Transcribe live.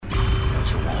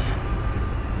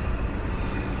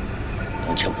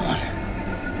Don't you want it?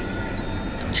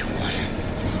 Don't you want it?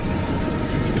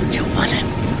 Don't you want it?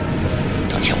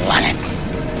 Don't you want it?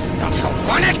 Don't you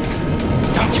want it?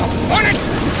 Don't you want it?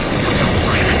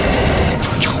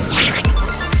 Don't you want it?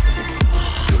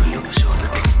 You lose your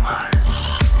little mind.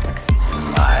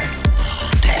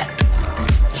 5 dead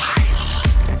lives.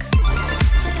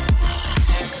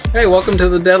 Hey, welcome to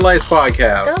the Dead Lights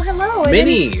podcast. Oh, hello.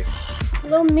 Mini.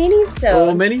 Little minisode.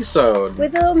 Little minisode.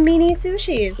 With little mini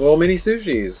sushis. Little mini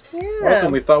sushis. Yeah.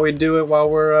 Welcome. We thought we'd do it while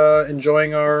we're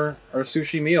enjoying our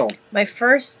sushi meal. My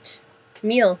first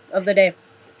meal of the day.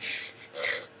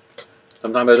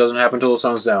 Sometimes it doesn't happen until the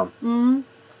sun's down. Mm-hmm.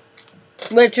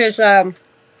 Which is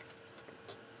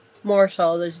more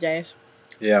so these days.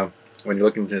 Yeah, when you're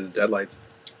looking into the deadlights.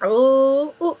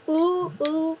 Ooh, ooh, ooh,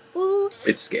 ooh, ooh.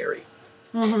 It's scary.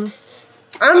 Mm-hmm.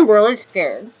 I'm really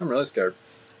scared. I'm really scared.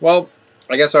 Well,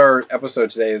 I guess our episode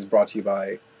today is brought to you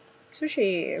by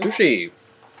Sushi. Sushi.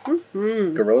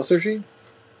 Mm-hmm. Gorilla Sushi?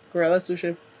 Gorilla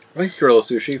sushi. Thanks, Gorilla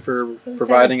Sushi, for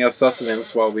providing us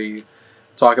sustenance while we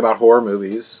talk about horror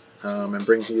movies and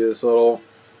bring to you this little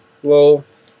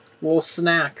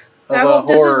snack of I a hope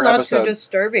this horror is not episode. too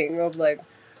disturbing of like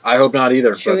I hope not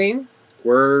either. chewing. But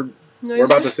we're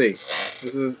about to see.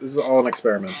 This is all an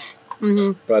experiment.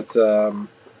 Mm-hmm. But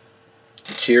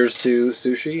cheers to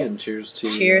sushi and cheers to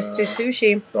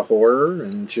sushi. the horror,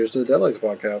 and cheers to the Dead Lights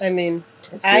podcast. I mean,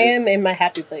 Let's I get it. am in my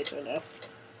happy place right now.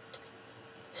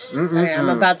 Mm-mm-mm. I'm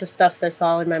about to stuff this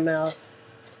all in my mouth.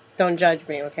 Don't judge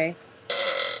me, okay?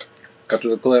 Cut to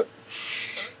the clip.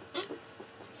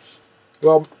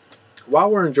 Well, while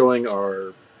we're enjoying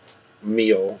our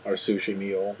meal, our sushi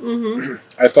meal, Mm-hmm.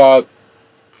 I thought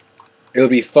it would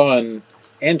be fun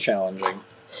and challenging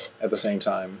at the same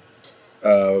time.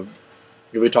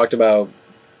 We talked about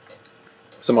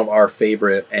some of our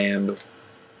favorite and,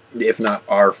 if not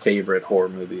our favorite, horror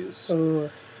movies. And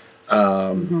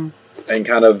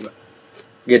kind of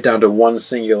get down to one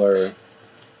singular,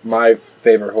 my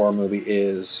favorite horror movie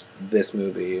is this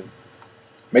movie.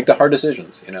 Make the hard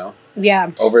decisions,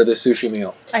 Yeah. over this sushi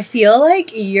meal. I feel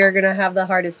like you're gonna have the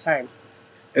hardest time.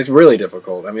 It's really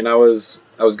difficult. I mean, I was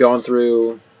going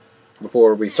through,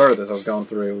 before we started this, I was going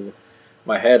through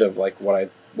my head of like what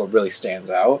really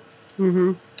stands out.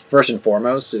 Mm-hmm. First and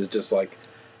foremost is just like,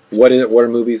 what are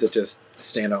movies that just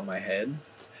stand out in my head?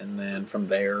 And then from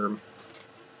there,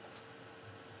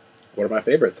 what are my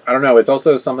favorites? I don't know. It's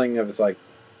also something of, it's like,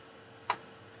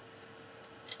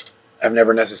 I've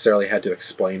never necessarily had to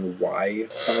explain why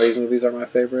some of these movies are my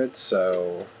favorites,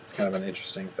 so it's kind of an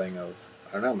interesting thing of,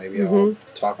 I don't know, maybe I'll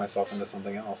talk myself into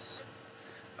something else.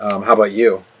 How about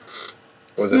you?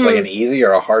 Was this like an easy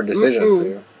or a hard decision for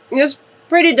you? It's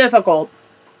pretty difficult.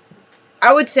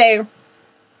 I would say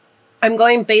I'm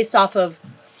going based off of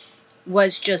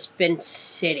what's just been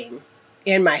sitting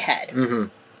in my head. Mm-hmm.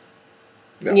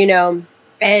 Yeah.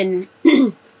 And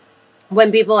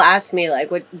when people ask me,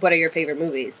 like, what are your favorite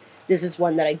movies? This is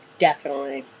one that I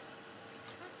definitely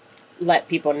let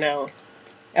people know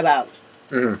about.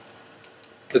 Mm-hmm.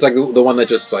 It's like the one that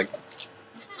just, like,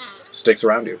 sticks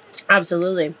around you.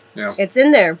 Absolutely. Yeah. It's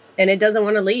in there, and it doesn't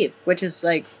want to leave, which is,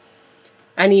 like,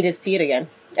 I need to see it again.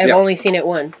 I've only seen it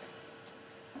once.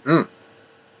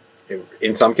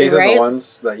 In some cases, Right? the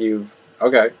ones that you've...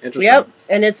 Okay, interesting. Yep,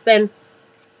 and it's been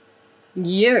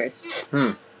years.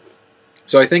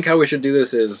 So I think how we should do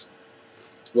this is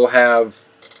we'll have...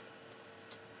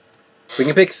 We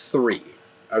can pick 3.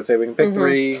 I would say we can pick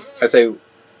 3. I'd say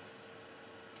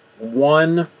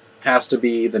one has to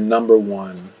be the number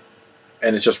one.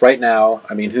 And it's just right now.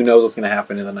 I mean, who knows what's going to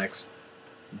happen in the next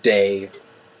day,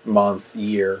 month,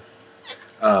 year.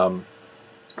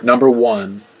 Number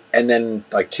one, and then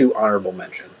like 2 honorable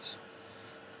mentions.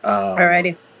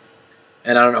 Alrighty.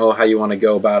 And I don't know how you want to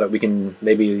go about it. We can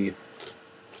maybe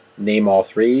name all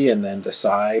 3 and then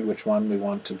decide which one we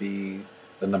want to be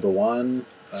the number one.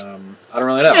 I don't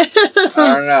really know. I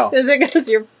don't know. Is it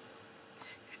because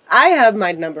I have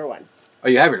my number one. Oh,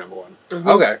 you have your number one.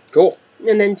 Okay, cool.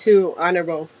 And then 2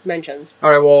 honorable mentions. All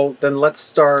right, well, then let's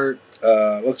start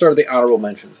with the honorable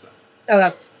mentions then.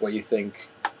 Okay. What you think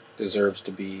deserves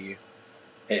to be,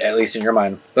 at least in your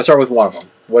mind. Let's start with one of them.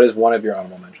 What is one of your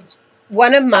honorable mentions?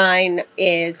 One of mine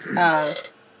is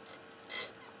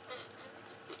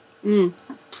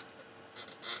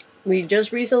we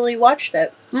just recently watched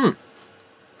it.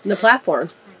 The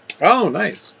Platform. Oh,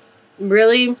 nice.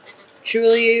 Really,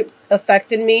 truly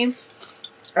affected me.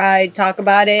 I talk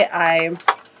about it. I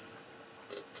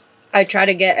try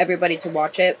to get everybody to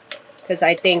watch it because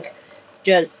I think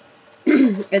just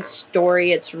its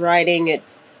story, its writing,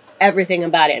 its everything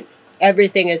about it.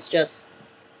 Everything is just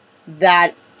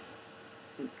that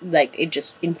like, it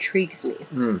just intrigues me.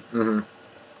 Mm-hmm.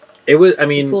 It was, I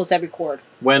mean... It pulls every chord.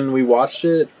 When we watched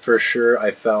it, for sure,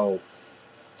 I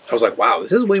was like, wow,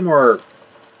 this is way more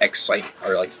exciting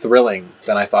or like thrilling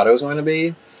than I thought it was going to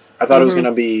be. I thought it was going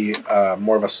to be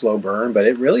more of a slow burn, but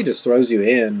it really just throws you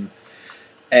in,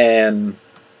 and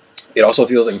it also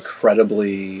feels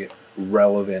incredibly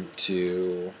relevant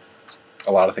to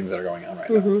a lot of things that are going on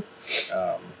right now.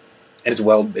 And it's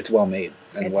well made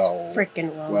and it's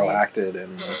freaking well acted,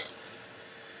 and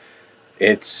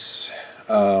it's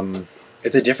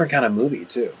a different kind of movie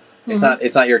too.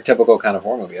 It's not your typical kind of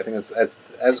horror movie. I think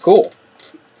that's cool.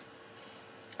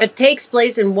 It takes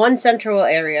place in one central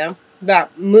area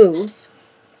that moves,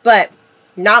 but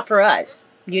not for us.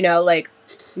 You know, like,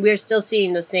 we're still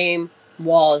seeing the same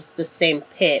walls, the same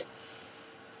pit,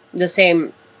 the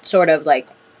same sort of, like,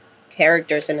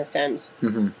 characters in a sense.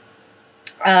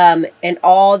 And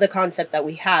all the concept that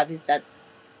we have is that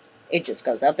it just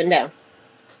goes up and down.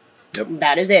 Yep.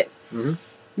 That is it.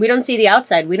 We don't see the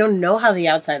outside. We don't know how the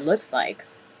outside looks like.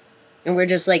 And we're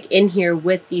just, like, in here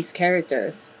with these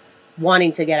characters,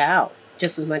 wanting to get out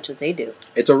just as much as they do.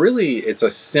 It's a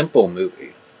simple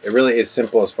movie. It really is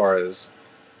simple as far as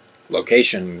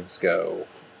locations go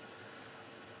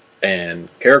and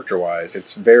character-wise.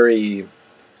 It's very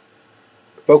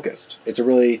focused. It's a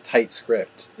really tight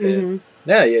script. I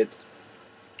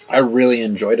really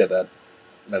enjoyed it that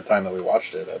time that we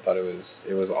watched it. I thought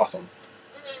it was awesome.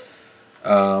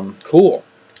 Cool.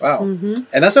 Wow. And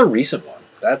that's a recent one.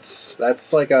 That's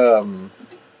like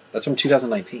that's from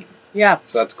 2019. Yeah.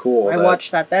 So that's cool. I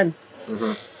watched that then.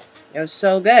 It was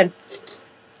so good.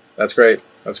 That's great.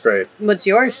 What's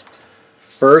yours?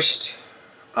 First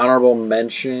honorable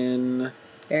mention.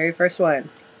 Very first one.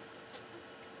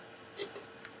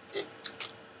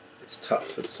 It's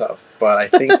tough. But I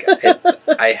think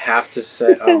I have to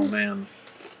say, oh man.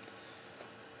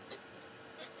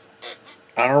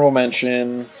 Honorable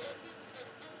mention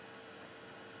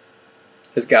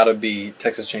has got to be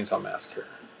Texas Chainsaw Massacre.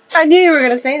 I knew you were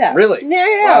going to say that. Really?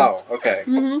 Yeah. Wow, okay.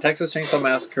 Texas Chainsaw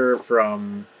Massacre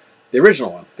from the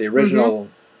original one. The original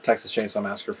Texas Chainsaw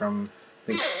Massacre from,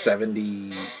 I think,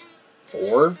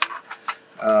 74.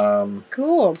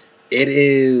 Cool. It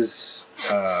is...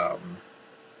 I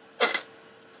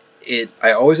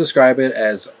always describe it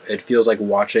as it feels like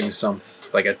watching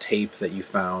like a tape that you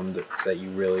found that you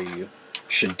really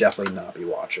should definitely not be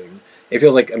watching. It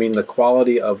feels like, I mean, the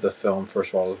quality of the film,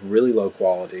 first of all, is really low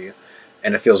quality,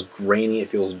 and it feels grainy, it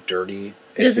feels dirty.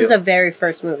 This is a very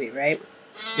first movie, right?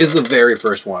 Is the very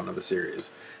first one of the series,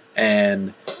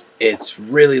 and it's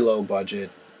really low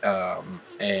budget,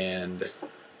 and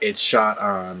it's shot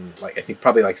on, like, I think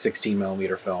probably like 16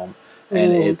 millimeter film.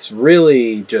 And it's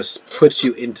really just puts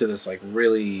you into this, like,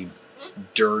 really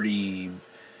dirty,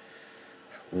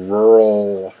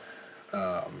 rural,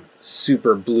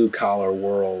 super blue-collar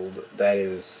world that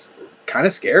is kind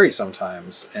of scary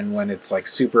sometimes. And when it's, like,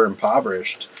 super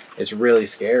impoverished, it's really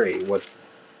scary what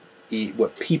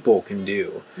people can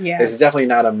do. Yeah. This is definitely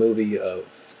not a movie of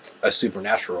a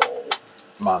supernatural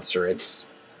monster. It's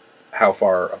how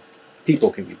far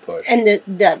people can be pushed. And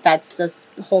that's the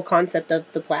whole concept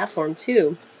of the platform,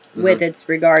 too, with its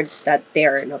regards that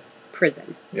they're in a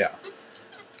prison. Yeah.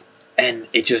 And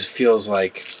it just feels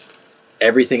like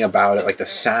everything about it, like the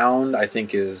sound, I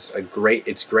think it's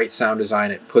great sound design.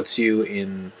 It puts you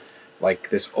in, like,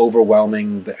 this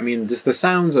overwhelming, I mean, just the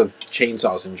sounds of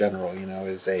chainsaws in general, you know,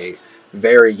 is a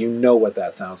very, you know what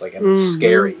that sounds like, and it's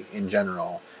scary in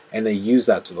general. And they use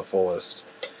that to the fullest.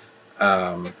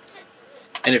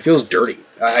 And it feels dirty.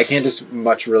 I can't just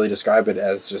much really describe it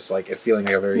as just like it feeling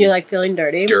like a very... You like feeling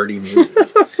dirty? Dirty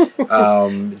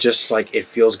movie. Just like it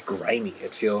feels grimy.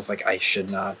 It feels like I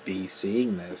should not be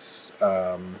seeing this.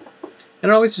 And it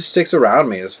always just sticks around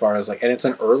me as far as like... And it's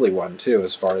an early one too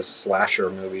as far as slasher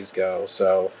movies go.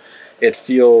 So it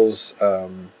feels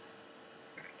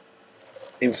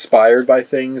inspired by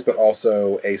things, but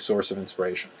also a source of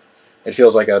inspiration. It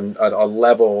feels like a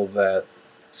level that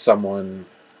someone...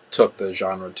 took the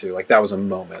genre to, like, that was a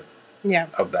moment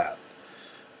of that.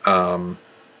 And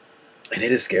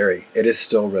it is scary. It is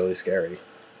still really scary.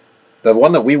 The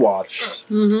one that we watched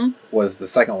was the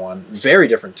second one. Very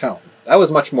different tone. That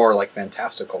was much more, like,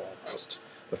 fantastical almost.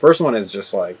 The first one is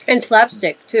just like... And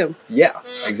slapstick, too. Yeah,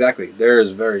 exactly.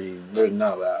 There's none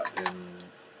of that in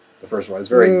the first one. It's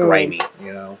very grimy,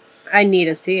 you know? I need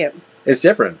to see it. It's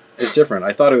different.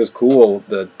 I thought it was cool,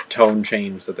 the tone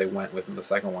change that they went with in the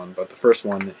second one, but the first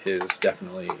one is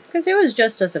definitely... Because it was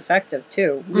just as effective,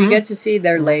 too. We get to see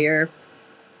their layer,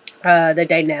 the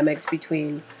dynamics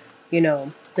between, you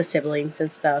know, the siblings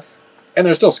and stuff. And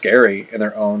they're still scary in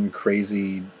their own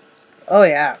crazy Oh,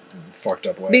 yeah. fucked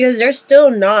up way. Because they're still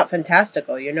not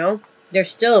fantastical, you know? They're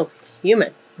still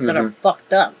humans that are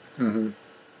fucked up.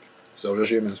 So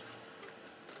just humans.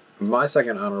 My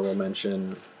second honorable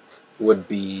mention would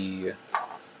be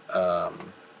a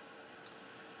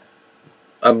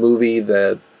movie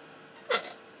that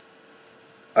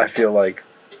I feel like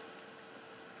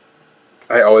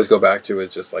I always go back to.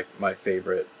 It's just like my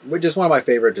favorite, just one of my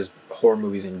favorite just horror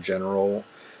movies in general.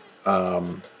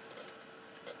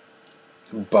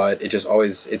 But it just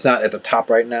always, it's not at the top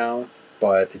right now,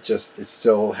 but it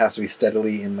still has to be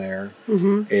steadily in there.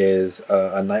 Is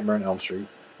A Nightmare on Elm Street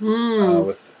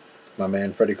with my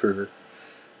man Freddy Krueger.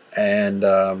 And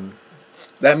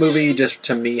that movie just,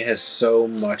 to me, has so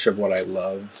much of what I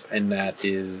love. And that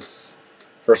is,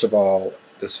 first of all,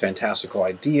 this fantastical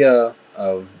idea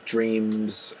of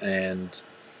dreams and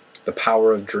the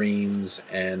power of dreams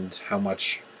and how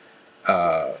much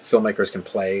filmmakers can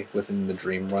play within the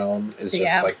dream realm is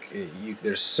just like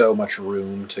there's so much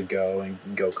room to go and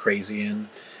go crazy in.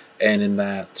 And in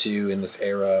that too, in this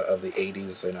era of the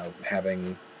 80s, you know,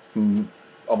 having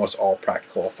almost all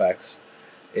practical effects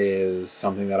is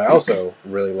something that I also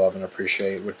really love and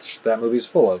appreciate, which that movie's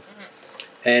full of.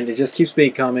 And it just keeps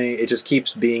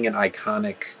being an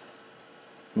iconic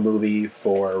movie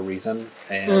for a reason,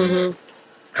 and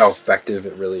how effective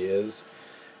it really is.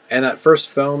 And that first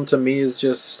film to me is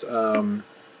just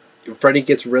Freddy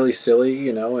gets really silly,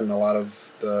 you know, in a lot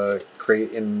of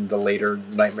in the later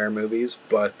Nightmare movies,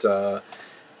 but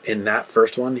in that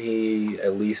first one, he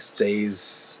at least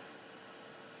stays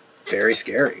very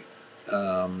scary.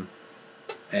 And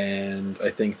I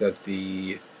think that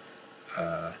the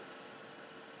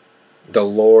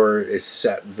lore is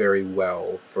set very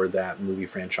well for that movie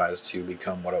franchise to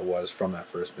become what it was from that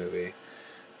first movie.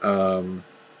 And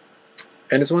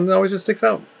it's one that always just sticks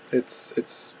out.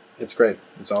 It's great.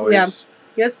 It's always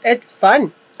yes, it's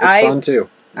fun. It's fun too.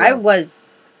 Yeah.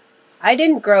 I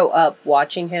didn't grow up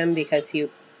watching him because he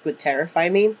would terrify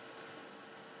me.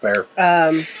 Fair.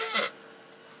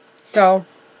 So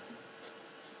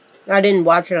I didn't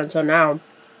watch it until now.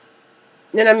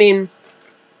 And I mean,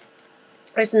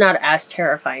 it's not as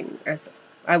terrifying as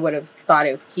I would have thought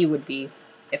he would be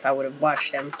if I would have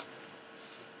watched him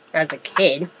as a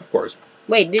kid. Of course.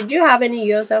 Wait, did you have any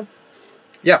Yoso?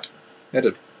 Yeah, I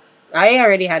did. I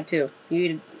already had two.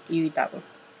 You eat that one.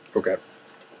 Okay.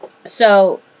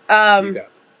 So, You got.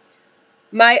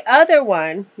 my other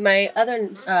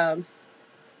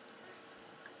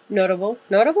notable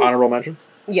Honorable mention?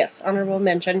 Yes, honorable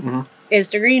mention is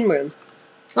The Green Room.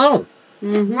 Oh.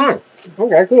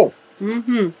 Okay, cool.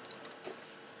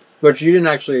 But you didn't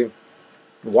actually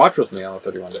watch with me on the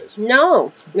 31 Days.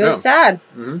 No, it was sad.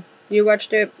 You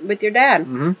watched it with your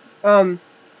dad.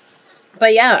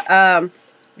 But yeah,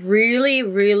 really,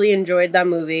 really enjoyed that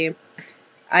movie.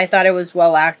 I thought it was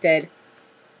well acted.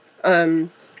 The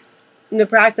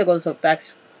practical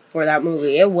effects for that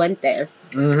movie, it went there.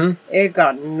 It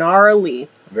got gnarly.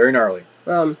 Very gnarly.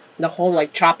 The whole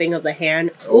like chopping of the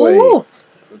hand. Ooh.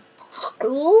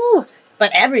 Ooh.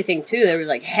 But everything too. There was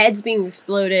like heads being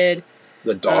exploded.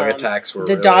 The dog attacks were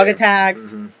dog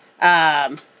attacks.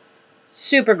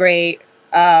 Super great.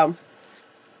 I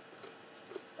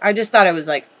just thought it was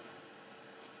like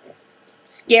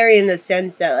scary in the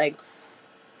sense that like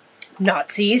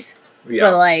Nazis.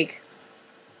 Yeah. But like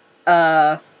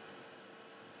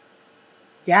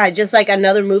yeah, just like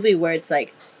another movie where it's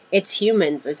like it's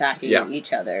humans attacking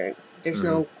each other. There's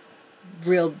no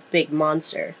real big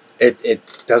monster.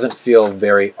 It doesn't feel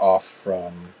very off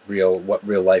from what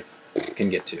real life can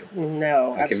get to.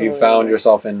 No, like absolutely. if you found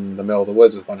yourself in the middle of the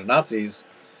woods with a bunch of Nazis,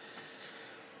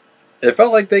 it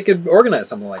felt like they could organize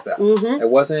something like that.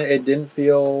 It didn't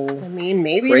feel I mean,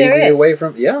 maybe crazy there is. away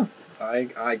from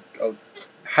I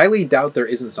highly doubt there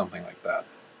isn't something like that,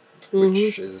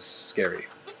 which is scary.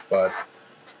 But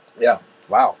yeah,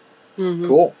 wow.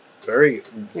 Cool. Very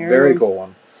very cool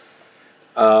one.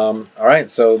 All right,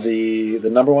 so the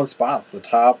number one spots, the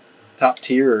top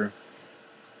tier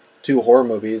 2 horror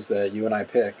movies that you and I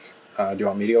pick. Do you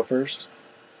want me to go first?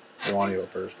 Or do you want to go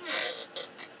first?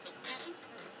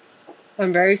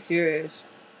 I'm very curious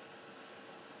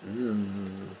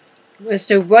as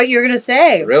to what you're gonna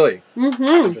say. Really?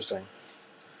 Interesting.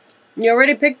 You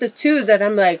already picked the 2 that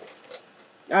I'm like,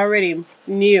 I already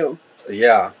knew.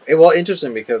 Yeah. Well,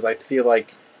 interesting because I feel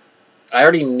like I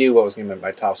already knew what was going to be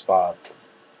my top spot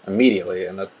immediately,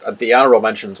 and the honorable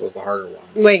mentions was the harder one.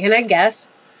 Wait, can I guess?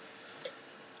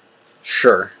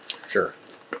 Sure.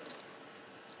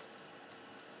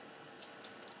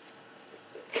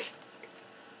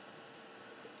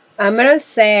 I'm gonna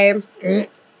say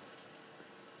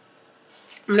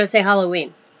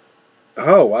Halloween.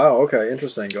 Oh wow, okay,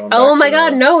 interesting. Going back Oh my to,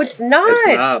 god, no, it's not.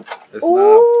 It's not. It's not.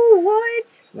 Ooh, what?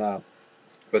 It's not.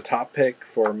 The top pick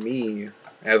for me,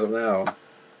 as of now,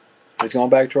 is going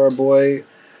back to our boy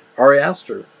Ari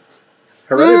Aster.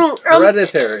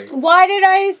 Hereditary. Why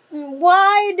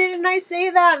didn't I say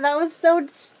that? That was so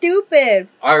stupid.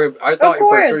 I thought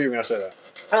for sure you were gonna say that.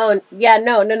 Oh yeah,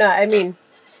 no. I mean,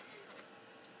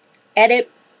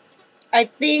 edit. I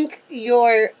think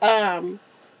your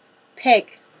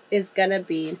pick is gonna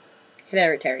be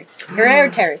Hereditary.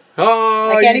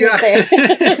 Oh, I can't even say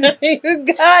it. You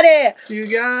got it. You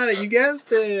got it. You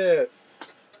guessed it.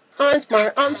 I'm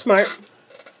smart.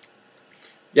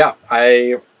 Yeah,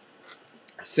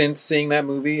 since seeing that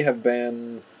movie have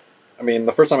been, I mean,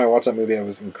 the first time I watched that movie, I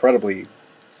was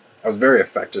very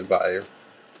affected by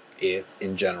it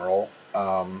in general.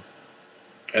 And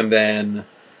then,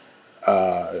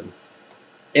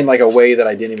 in like a way that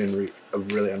I didn't even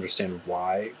really understand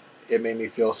why it made me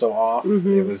feel so off.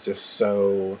 Mm-hmm. It was just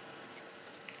so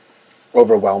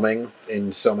overwhelming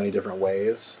in so many different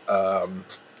ways,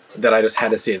 that I just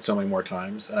had to see it so many more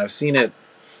times. And I've seen it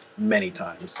many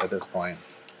times at this point.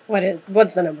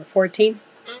 What's the number? 14?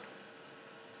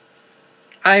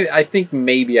 I think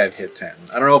maybe I've hit 10.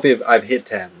 I don't know if I've hit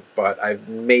 10, but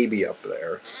I'm maybe up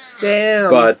there. Damn.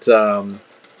 But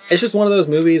it's just one of those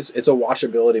movies. It's a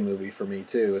watchability movie for me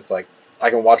too. It's like I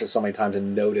can watch it so many times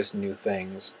and notice new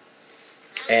things.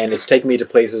 And it's taken me to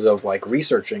places of like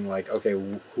researching, like, okay,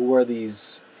 who are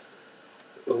these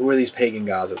pagan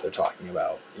gods that they're talking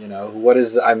about? You know,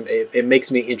 it makes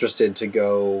me interested to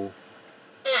go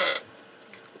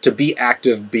to be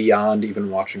active beyond even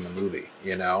watching the movie,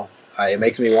 you know? It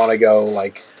makes me want to go,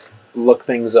 like, look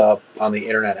things up on the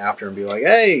internet after and be like,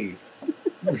 hey,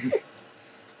 there's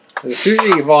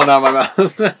sushi falling out of my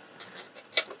mouth.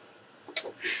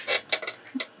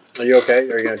 Are you okay?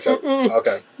 Are you going to choke? Mm-mm.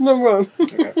 Okay. I'm wrong.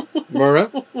 Okay.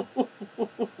 Remember?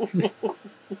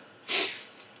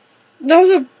 That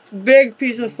was a big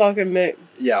piece of fucking meat.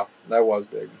 Yeah, that was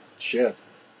big. Shit.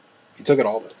 You took it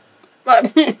all, though.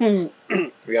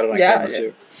 We got it on camera,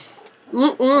 too.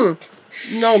 No,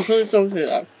 please don't say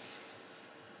that.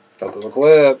 Cut to the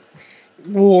clip.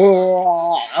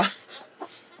 Whoa.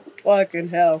 Fucking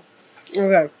hell.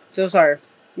 Okay, so sorry.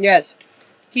 Yes.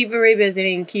 Keep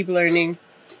revisiting, keep learning.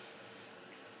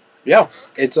 Yeah,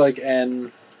 it's like,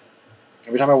 and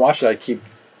every time I watch it,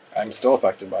 I'm still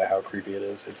affected by how creepy it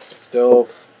is. It's still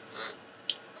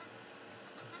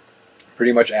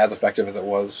pretty much as effective as it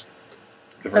was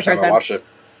the first time I watched it.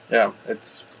 Yeah,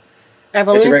 it's a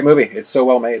great movie. It's so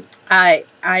well made. I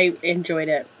enjoyed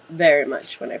it very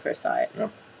much when I first saw it. Yeah.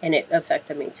 And it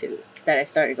affected me too. That I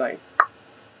started going.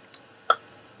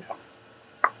 Yeah.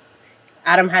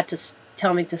 Adam had to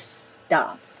tell me to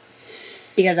stop.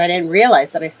 Because I didn't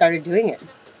realize that I started doing it.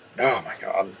 Oh my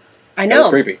god. I know. It's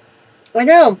creepy. I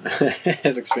know.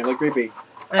 It's extremely creepy.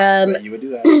 That you would do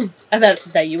that.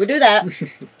 that you would do that.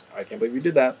 I can't believe you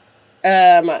did that.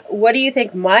 What do you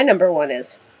think my number one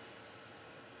is?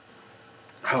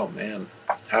 Oh man.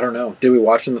 I don't know. Did we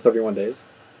watch in the 31 days?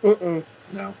 Mm-mm.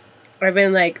 No. I've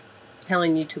been like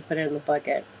telling you to put it in the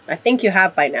bucket. I think you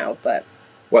have by now, but...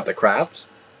 What, The Craft?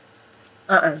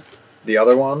 The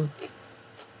other one?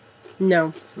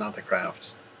 No. It's not The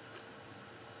Craft.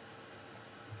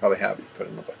 Probably have put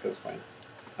it in the book at this point.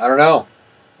 I don't know.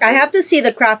 I have to see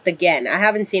The Craft again. I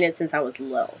haven't seen it since I was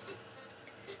little.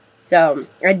 So,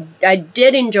 I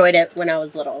did enjoy it when I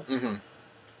was little. Mm-hmm.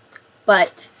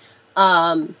 But,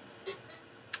 I'm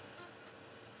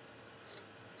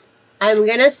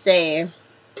gonna say,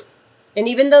 and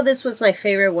even though this was my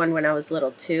favorite one when I was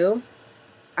little too,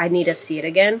 I need to see it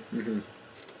again. Mm-hmm.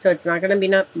 So it's not gonna be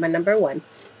my number one.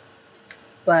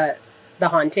 But The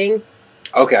Haunting.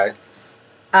 Okay.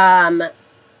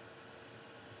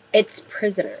 It's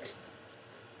Prisoners.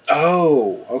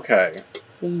 Oh, okay.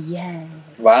 Yeah.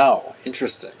 Wow,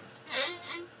 interesting.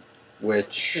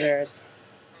 Which Prisoners.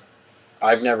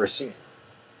 I've never seen.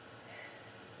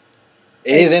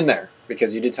 It is in there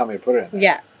because you did tell me to put it in there.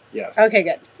 Yeah. Yes. Okay,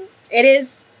 good. It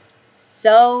is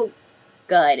so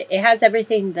good. It has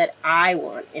everything that I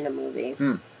want in a movie.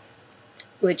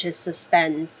 Which is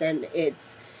suspense, and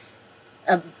it's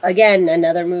again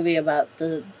another movie about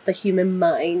the human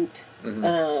mind,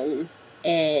 Mm-hmm.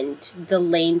 And the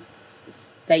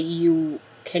lengths that you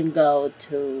can go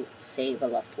to save a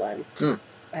loved one.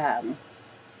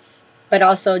 But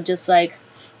also just like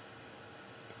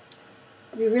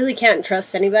we really can't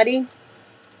trust anybody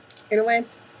in a way,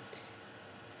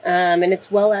 and it's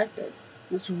well acted.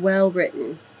 It's well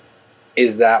written.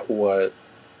 Is that what's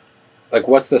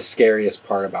the scariest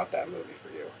part about that movie for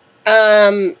you?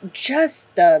 Just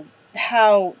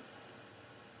how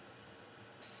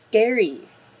scary.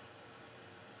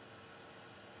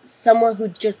 Someone who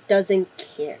just doesn't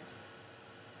care.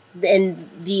 And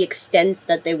the extents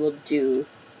that they will do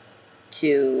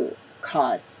to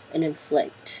cause and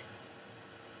inflict.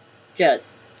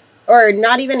 Or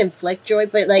not even inflict joy,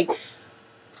 but like,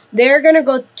 they're gonna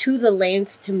go to the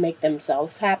lengths to make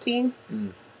themselves happy.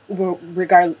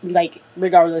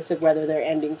 Regardless of whether they're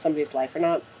ending somebody's life or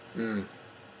not.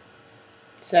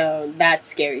 So that's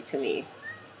scary to me.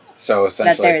 So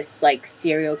essentially, that there's like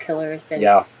serial killers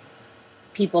and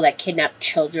people that kidnap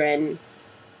children.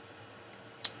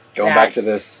 Going back to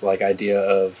this like idea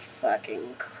of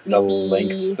fucking creepy. The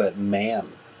lengths that man.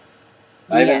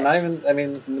 Not even. I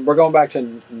mean, we're going back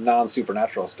to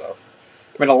non-supernatural stuff.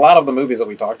 I mean, a lot of the movies that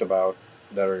we talked about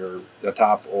that are the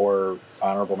top or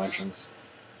honorable mentions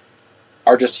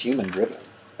are just human driven.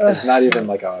 It's not even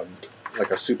like a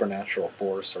supernatural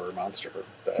force or monster.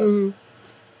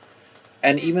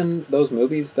 And even those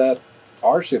movies that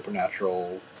are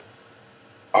supernatural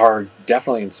are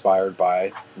definitely inspired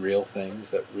by real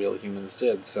things that real humans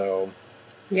did. So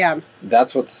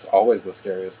that's what's always the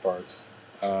scariest parts.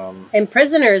 And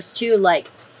Prisoners too, like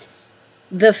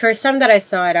the first time that I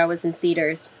saw it, I was in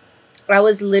theaters. I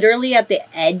was literally at the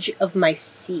edge of my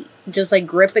seat, just like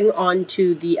gripping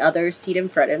onto the other seat in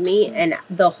front of me, and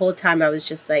the whole time I was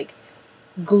just like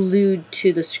glued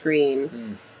to the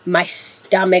screen. My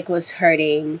stomach was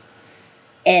hurting,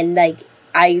 and like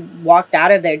I walked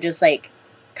out of there just like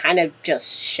kind of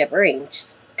just shivering,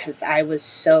 just because I was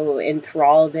so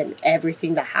enthralled in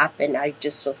everything that happened. I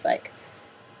just was like,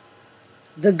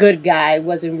 the good guy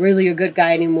wasn't really a good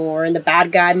guy anymore, and the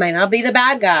bad guy might not be the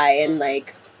bad guy, and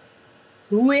like,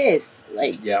 who is?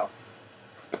 Like, kind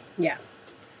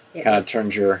of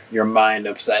turns your mind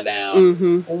upside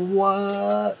down.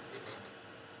 What?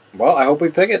 Well, I hope we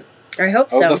pick it. I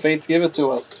hope so. Hope the fates give it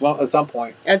to us at some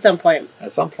point. At some point,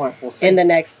 we'll see. In the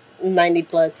next 90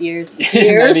 plus years.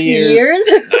 90 years.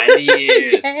 90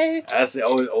 years. Okay. That's the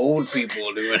old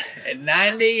people doing it.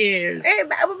 90 years. Hey,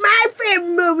 my favorite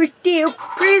movie still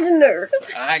Prisoners.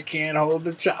 I can't hold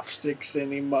the chopsticks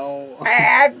anymore. I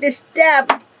have to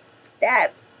stop.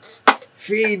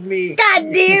 Feed me. God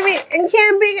damn it. I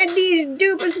can't bring a these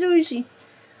stupid sushi.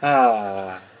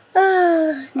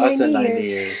 Us in 90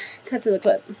 years. Cut to the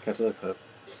clip.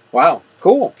 Wow,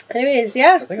 cool. Anyways,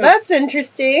 that's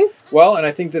interesting. Well, and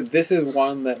I think that this is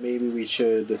one that maybe we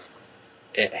should,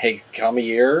 hey, come a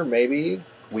year, maybe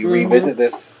we revisit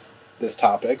this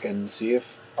topic and see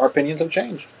if our opinions have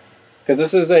changed. Because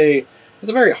it's a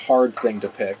very hard thing to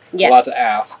pick. Yes. A lot to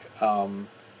ask.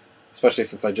 Especially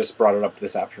since I just brought it up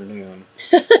this afternoon.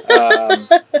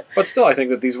 But still, I think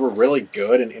that these were really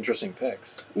good and interesting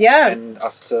picks. Yeah. And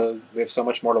we have so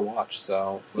much more to watch,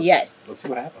 so let's see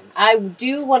what happens. I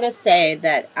do want to say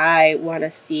that I want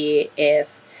to see if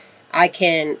I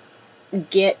can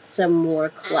get some more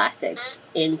classics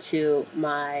into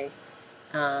my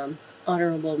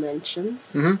honorable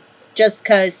mentions. Just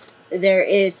because there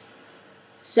is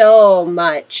so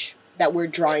much that we're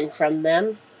drawing from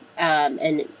them.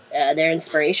 And their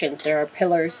inspirations, there are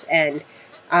pillars, and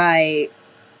I'm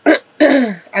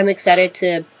excited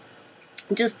to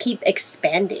just keep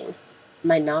expanding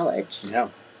my knowledge. Yeah.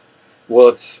 Well,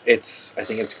 I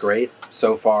think it's great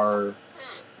so far.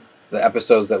 The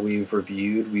episodes that we've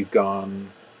reviewed, we've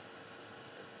gone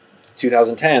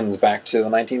 2010s back to the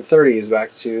 1930s,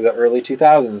 back to the early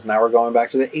 2000s. Now we're going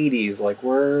back to the 80s. Like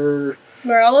we're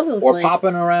all over the place. We're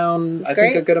popping around, I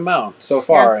think, a good amount so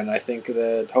far. And I think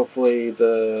that hopefully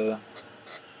the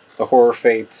horror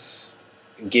fates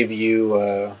give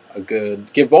you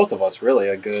give both of us really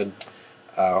a good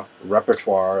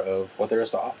repertoire of what there is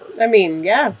to offer. I mean,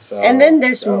 So, and then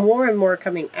there's more and more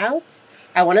coming out.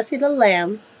 I want to see The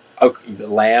Lamb. Okay, The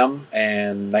Lamb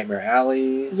and Nightmare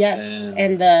Alley. Yes,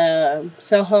 and the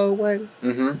Soho one.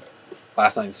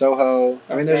 Last Night in Soho.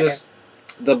 I mean, there's just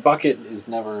the bucket is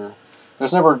never.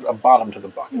 There's never a bottom to the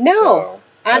bucket. No, so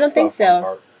I don't think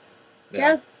so.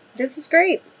 Yeah, this is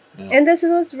great. Yeah. And this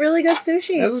is really good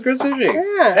sushi. This is good sushi.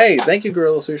 Yeah. Hey, thank you,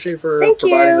 Gorilla Sushi, for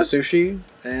providing the sushi.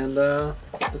 And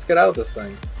let's get out of this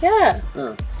thing. Yeah.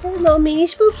 A little mini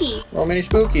spooky. Like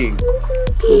sushi.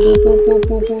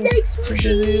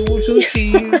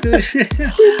 Sushi.